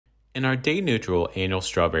In our day-neutral annual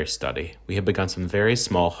strawberry study, we have begun some very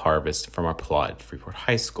small harvests from our plot at Freeport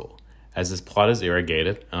High School. As this plot is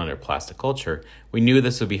irrigated and under plastic culture, we knew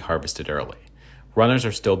this would be harvested early. Runners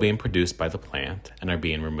are still being produced by the plant and are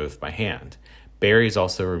being removed by hand. Berries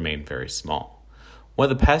also remain very small. One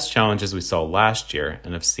of the pest challenges we saw last year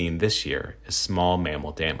and have seen this year is small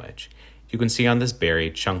mammal damage. You can see on this berry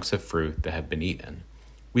chunks of fruit that have been eaten.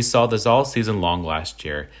 We saw this all season long last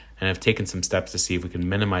year and have taken some steps to see if we can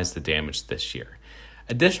minimize the damage this year.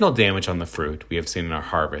 Additional damage on the fruit we have seen in our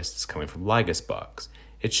harvest is coming from lygus bugs.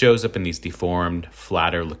 It shows up in these deformed,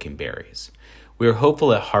 flatter-looking berries. We are hopeful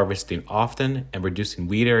that harvesting often and reducing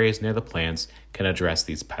weed areas near the plants can address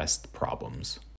these pest problems.